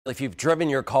If you've driven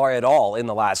your car at all in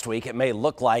the last week, it may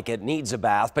look like it needs a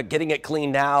bath, but getting it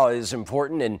cleaned now is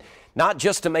important, and not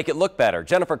just to make it look better.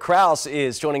 Jennifer Kraus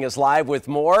is joining us live with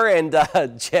more. And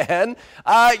Jen,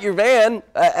 your van,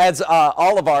 as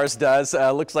all of ours does,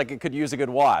 looks like it could use a good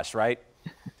wash, right?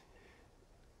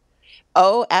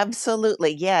 Oh,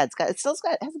 absolutely. Yeah, it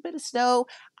has a bit of snow,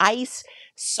 ice,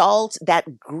 salt,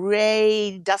 that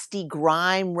gray, dusty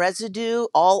grime residue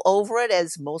all over it,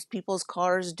 as most people's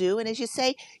cars do. And as you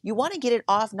say, you want to get it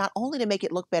off not only to make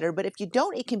it look better, but if you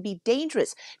don't, it can be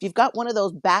dangerous. If you've got one of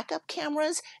those backup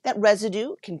cameras, that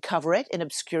residue can cover it and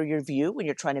obscure your view when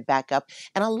you're trying to back up.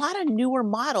 And a lot of newer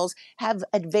models have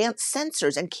advanced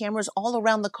sensors and cameras all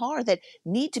around the car that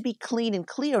need to be clean and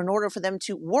clear in order for them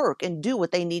to work and do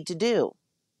what they need to do.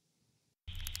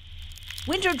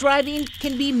 Winter driving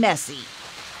can be messy.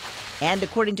 And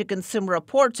according to Consumer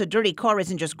Reports, a dirty car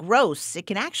isn't just gross, it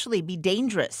can actually be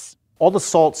dangerous. All the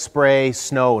salt, spray,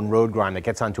 snow, and road grime that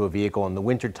gets onto a vehicle in the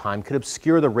wintertime could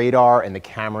obscure the radar and the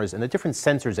cameras and the different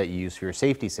sensors that you use for your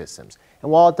safety systems. And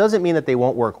while it doesn't mean that they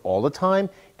won't work all the time,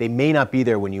 they may not be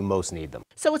there when you most need them.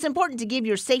 So it's important to give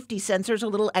your safety sensors a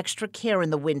little extra care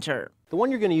in the winter. The one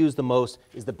you're going to use the most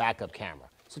is the backup camera.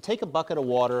 So take a bucket of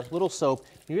water, a little soap,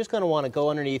 and you're just going to want to go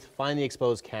underneath, find the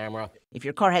exposed camera. If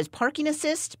your car has parking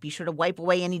assist, be sure to wipe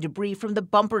away any debris from the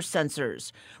bumper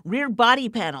sensors. Rear body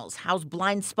panels house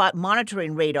blind spot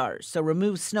monitoring radars, so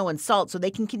remove snow and salt so they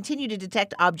can continue to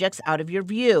detect objects out of your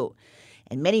view.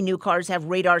 And many new cars have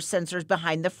radar sensors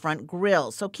behind the front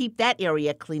grille, so keep that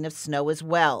area clean of snow as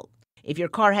well. If your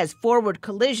car has forward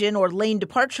collision or lane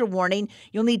departure warning,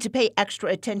 you'll need to pay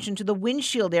extra attention to the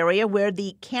windshield area where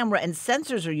the camera and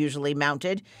sensors are usually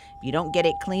mounted. If you don't get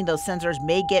it clean, those sensors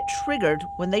may get triggered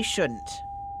when they shouldn't.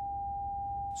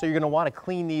 So you're going to want to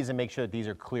clean these and make sure that these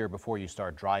are clear before you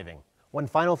start driving. One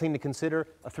final thing to consider,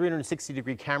 a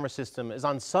 360-degree camera system is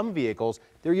on some vehicles.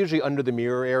 They're usually under the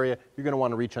mirror area. You're going to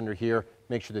want to reach under here,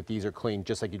 make sure that these are clean,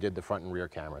 just like you did the front and rear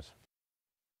cameras.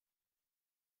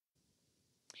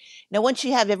 Now, once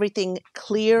you have everything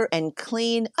clear and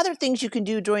clean, other things you can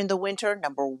do during the winter.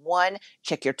 Number one,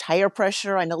 check your tire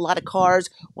pressure. I know a lot of cars,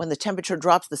 when the temperature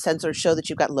drops, the sensors show that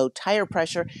you've got low tire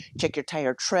pressure. Check your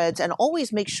tire treads and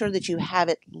always make sure that you have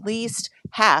at least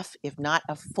half, if not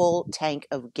a full tank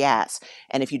of gas.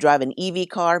 And if you drive an EV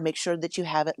car, make sure that you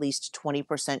have at least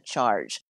 20% charge.